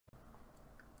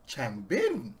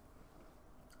Changbin.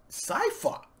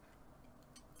 Cypher.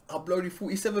 Uploaded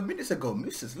 47 minutes ago.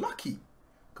 MUSA's lucky.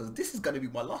 Because this is going to be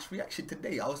my last reaction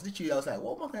today. I was like,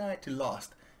 what am I going to react to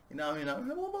last? You know what I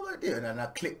mean? What am I going to do? And then I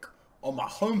click on my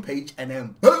homepage and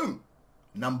then boom!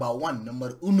 Number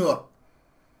uno.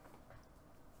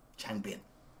 Changbin.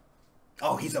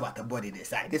 Oh, he's about to body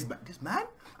this. This man,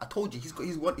 I told you, he's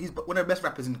one of the best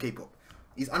rappers in K-pop.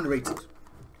 He's underrated.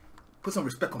 Put some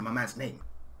respect on my man's name.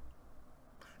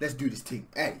 Let's do this thing.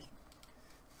 Hey,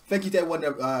 thank you to everyone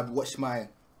that watched my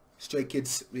Stray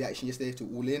Kids reaction yesterday to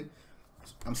All In.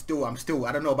 I'm still.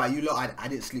 I don't know about you lot. I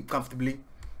didn't sleep comfortably.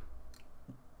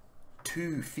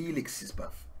 2 Felixes,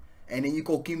 bruv. And then you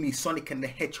go give me Sonic and the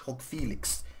Hedgehog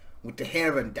Felix with the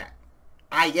hair and that.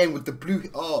 IN with the blue.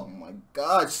 Oh my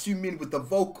God. Sumin with the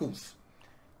vocals.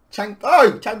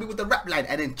 Changbin with the rap line.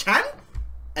 And then Chan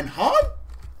and Han.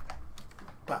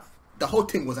 But the whole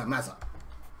thing was a MUSA.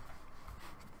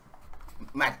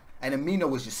 Mad. And then Mina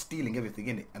was just stealing everything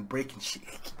in it and breaking shit.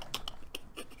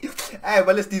 Alright,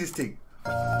 but let's do this thing.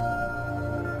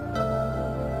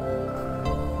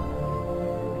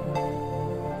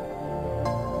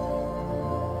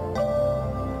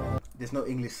 There's no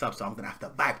English sub, so I'm gonna have to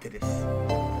vibe to this.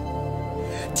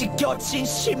 지겨진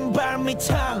신발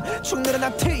밑창 죽는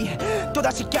앞뒤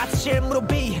또다시 까칠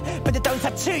무릎이 밴드다운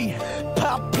사치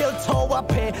팝필터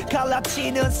앞에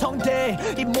갈라지는 성대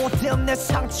이 모든 내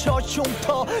상처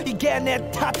흉터 이게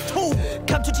내 타투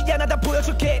감추지 않아 다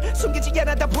보여줄게 숨기지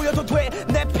않아 다 보여도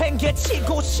돼내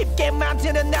팽개치고 쉽게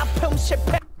만드는 아픔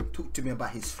실패. Talk to me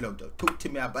about his flow though. Talk to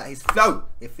me about his flow.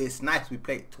 If it's nice, we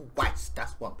play it twice.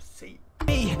 That's what I'm saying.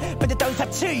 밴드다운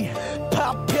사치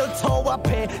팝필터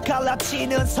앞에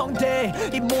갈라지는 성대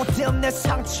이 모든 내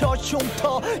상처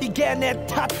흉터 이게 내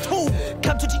타투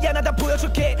감추지 않아 다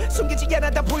보여줄게 숨기지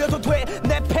않아 다 보여도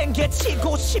돼내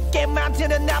팽개치고 쉽게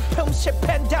만드는 아픔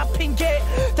실패는 다 핑계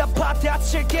다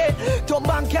받아칠게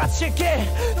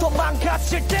도망가칠게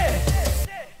도망가칠 때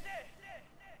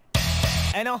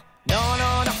에이 no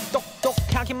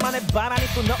똑똑하기만 해 바라니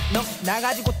또 너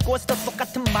나가지고 꼬시던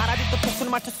똑같은 말하지 또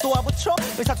톡수는 말투 쏘아붙여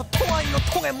의사소통하니 너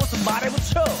통에 무슨 말을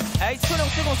붙여 에이 수능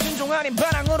쓰고 순종 아닌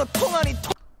반항으로 통하니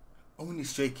Only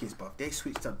Stray Kids, but they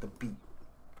switched up the beat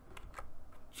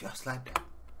just like that.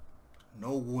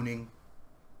 No warning,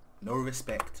 no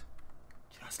respect,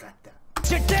 just like that.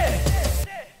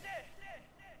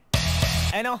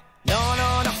 에이 no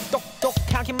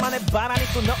똑똑하기만 해 바라니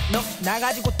또 너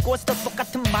나가지고 꼬시던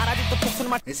똑같은 말하지 또 톡수는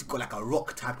말 This has got like a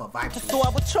rock type of vibe to it.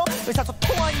 쏘아붙여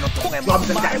의사소통하니 너 통에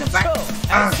무슨 말을 붙여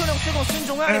수능 쓰고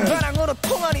순종 아닌 반항으로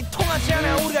통하니 통하지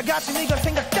않아 우리가 가진 이건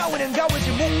생각 따위는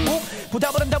가위지 묵묵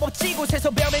부담은 답 없지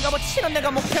곳에서 배움에 가보치는 내가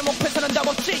목표에서는 답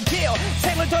없지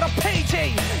생을 더러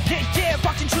페이지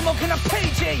꽉진 주먹은 한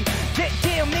페이지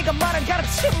네가 말한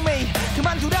가르침이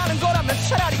그만두라는 거라면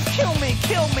차라리 kill me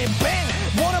bang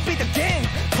wanna be the gang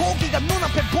포기가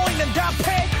눈앞에 보이는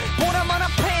답해 보나마나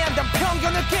패한단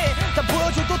편견을 깨다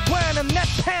보여줘도 되는 내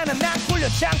팬은 안 굴려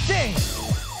장땡.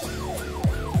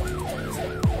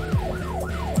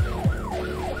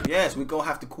 Yes, we're gonna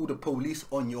have to call the police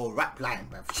on your rap line,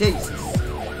 bruv. Jesus.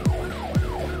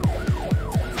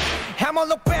 I'ma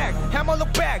look back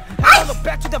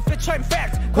to the future in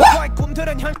fact 과거의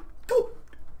꿈들은 현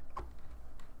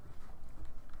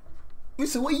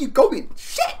Listen, where you going?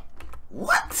 Shit!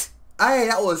 What? Aye,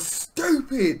 that was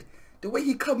stupid. The way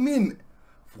he come in.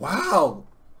 Wow.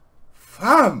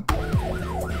 Fam.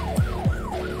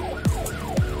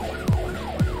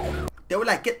 They were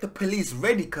like, get the police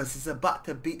ready because it's about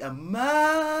to be a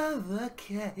murder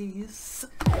case.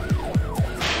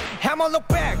 I'ma look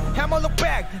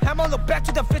back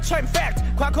to the future in fact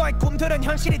과거의 꿈들은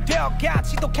현실이 되어가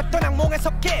지독했던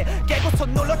악몽에서 깨고서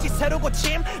눌렀지 새로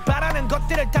고침 바라는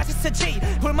것들을 다시 쓰지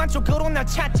불만 쪽으로 날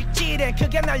찾직질해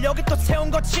그게 날 여기 또 세운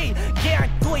거지 Yeah, I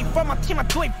do it for my team, I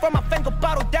do it for my fan 거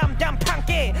바로 담담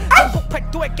판게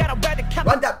전폭발도에 깔아 red cap.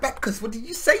 Run that back, cause what did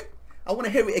you say? I wanna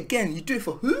hear it again. You do it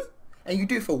for who? And you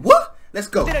do it for what? Let's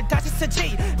go. 다시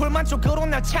쓰지 불만 쪽으로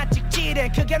날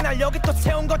찾직질해 그게 날 여기 또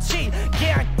세운 거지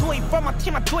Yeah, I do it for my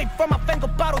team, I do it for my fan 거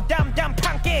바로 담담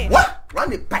판게 What?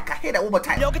 Run it back. I hear that one more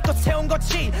time. 여기 또 세운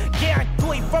거지 Yeah, I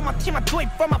do it for my team, I do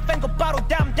it for my fan 거 바로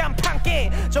담담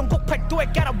판게 전국 팔도에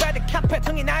깔아 red carpet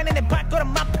흥이 나는 내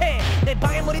발걸음 앞에 내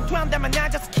방에 머리 뒤한다면 I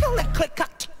just kill it click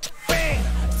bang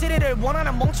시리를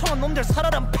원하는 멍청한 놈들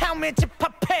살아란 팜에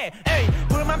집합해 에이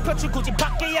불만 걸 굳이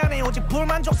밖에 안 해 오직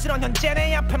불만족스러운 현재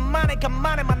내 앞에만 해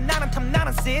간만에 만나는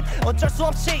탐나는 씬 어쩔 수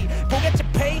없이 보겠지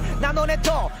pay 난 원해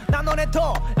더난 원해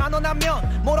더안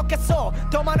원하면 뭘 얻겠어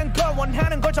더 많은 걸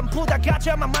원하는 걸 전부 다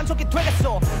가져야만 만족이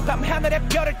되겠어 밤하늘의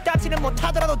별을 따지는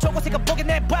못하더라도 저곳에 가보게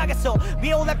내봐야겠어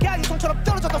위에 올라가기 손처럼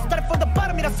떨어져도 started from the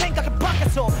bottom이라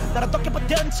생각해봤겠어 날 어떻게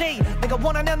보든지 내가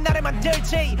원하는 나를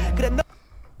만들지 그래 너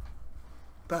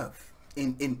Bruv,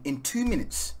 in 2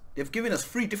 minutes, they've given us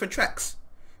 3 different tracks.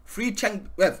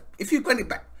 If you grind it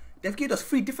back, they've given us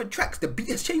 3 different tracks. The beat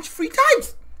has changed 3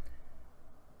 times.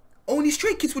 Only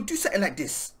Stray Kids would do something like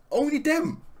this. Only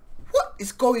them. What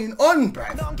is going on,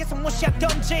 bruv?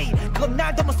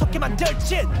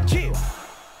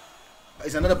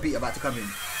 There's another beat about to come in.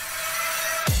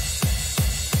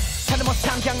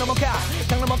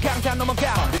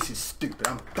 Oh, this is stupid.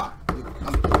 I'm done.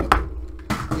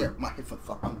 Yeah, my headphones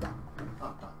fuck. I'm done.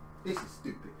 This is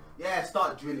stupid. Yeah,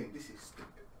 start drilling. This is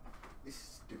stupid. This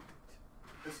is stupid.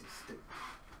 This is stupid.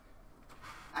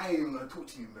 I ain't even gonna talk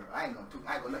to you, mirror. I ain't got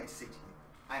nothing to say to you.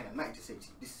 I ain't got nothing to say to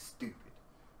you. This is stupid.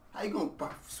 How you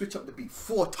gonna switch up the beat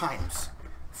 4 times?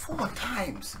 4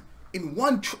 times in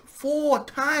 4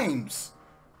 times.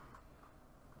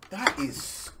 That is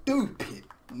stupid.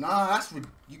 Nah,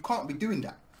 you can't be doing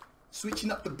that.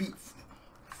 Switching up the beat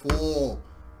 4,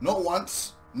 not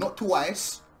once, not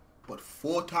twice, but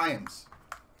 4 times.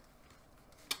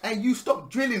 Hey, you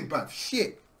stop drilling, bruv.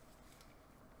 Shit.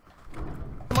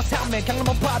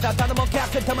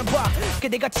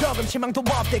 그대가 조금 실망도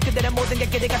없대 그대의 모든 게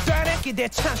기대가 되네 기대에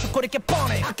찬스 꼬리게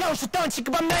뻔해 아까운 수단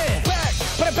지급받네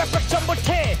백백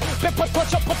전볼테 100%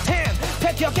 터져포텐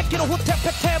패기하겠기로 후퇴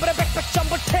패태블에 백백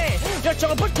전볼테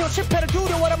열정을 불태워 실패를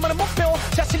두려워란 말은 못 배워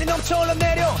자신이 넘쳐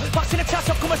올라내려 확신을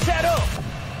차서 꿈을 새로.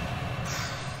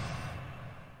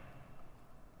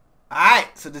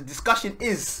 Alright, so the discussion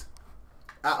is,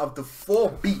 out of the 4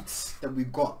 beats that we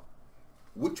got,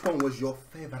 which one was your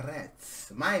favorite?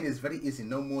 Mine is very easy.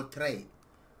 No more Trey.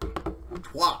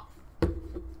 Twat.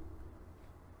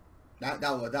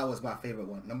 That was my favorite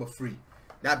one. Number 3.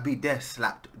 That beat there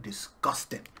slapped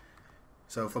disgusting.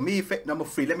 So for me, number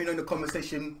 3. Let me know in the comment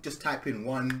section. Just type in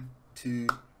 1, 2,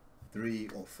 3,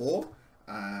 or 4.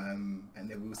 And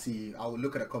then we'll see. I will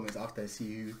look at the comments after and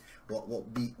see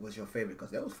what beat was your favorite,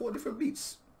 because there was 4 different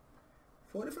beats.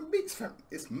 4 different beats, fam.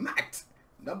 It's mad.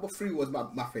 Number 3 was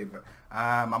my favorite.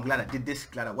 I'm glad I did this.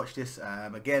 Glad I watched this.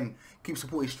 Again, keep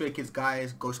supporting Stray Kids,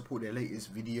 guys. Go support their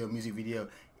latest music video.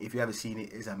 If you haven't seen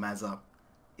it, it's a MUSA.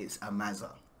 It's a MUSA.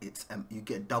 You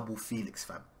get double Felix,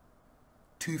 fam.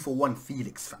 2 for 1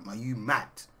 Felix, fam. Are you mad?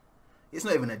 It's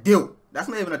not even a deal. That's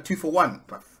not even a 2 for 1,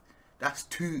 bruv. That's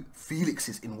 2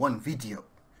 Felixes in 1 video.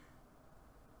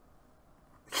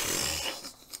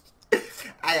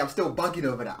 I am still bugging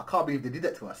over that. I can't believe they did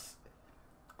that to us.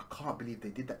 I can't believe they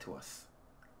did that to us.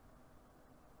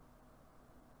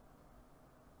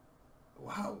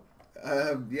 Wow.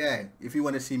 Yeah, if you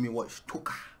want to see me watch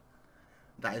Tuka,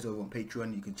 that is over on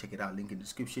Patreon. You can check it out, link in the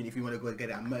description. If you want to go and get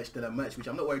that merch, which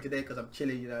I'm not wearing today because I'm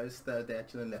chilling, you know, it's Thursday, I'm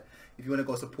chilling there. If you want to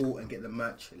go support and get the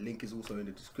merch, link is also in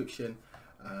the description.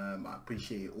 I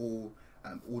appreciate it all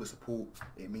the support.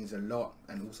 It means a lot,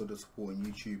 and also the support on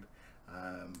YouTube.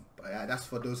 But yeah, that's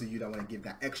for those of you that want to give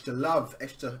that extra love,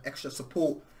 extra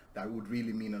support. That would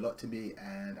really mean a lot to me,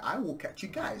 and I will catch you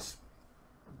guys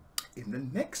in the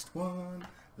next one.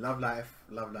 Love life,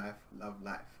 love life, love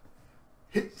life.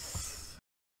 Hits.